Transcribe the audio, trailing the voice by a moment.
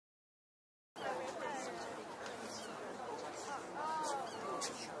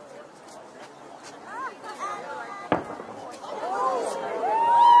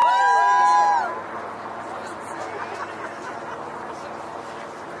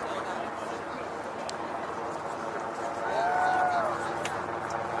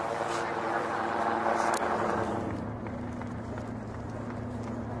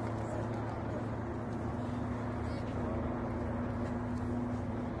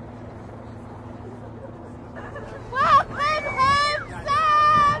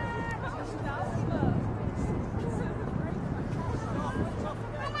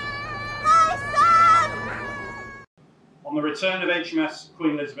the return of HMS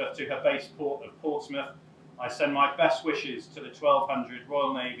Queen Elizabeth to her base port of Portsmouth, I send my best wishes to the 1,200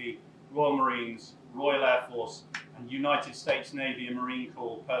 Royal Navy, Royal Marines, Royal Air Force and United States Navy and Marine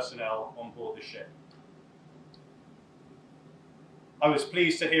Corps personnel on board the ship. I was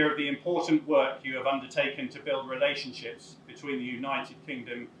pleased to hear of the important work you have undertaken to build relationships between the United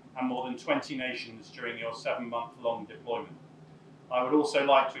Kingdom and more than 20 nations during your 7-month-long deployment. I would also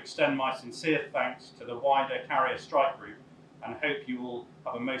like to extend my sincere thanks to the wider Carrier Strike Group and hope you will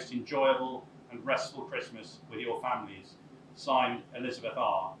have a most enjoyable and restful Christmas with your families. Signed, Elizabeth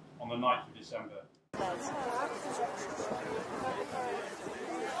R. on the 9th of December.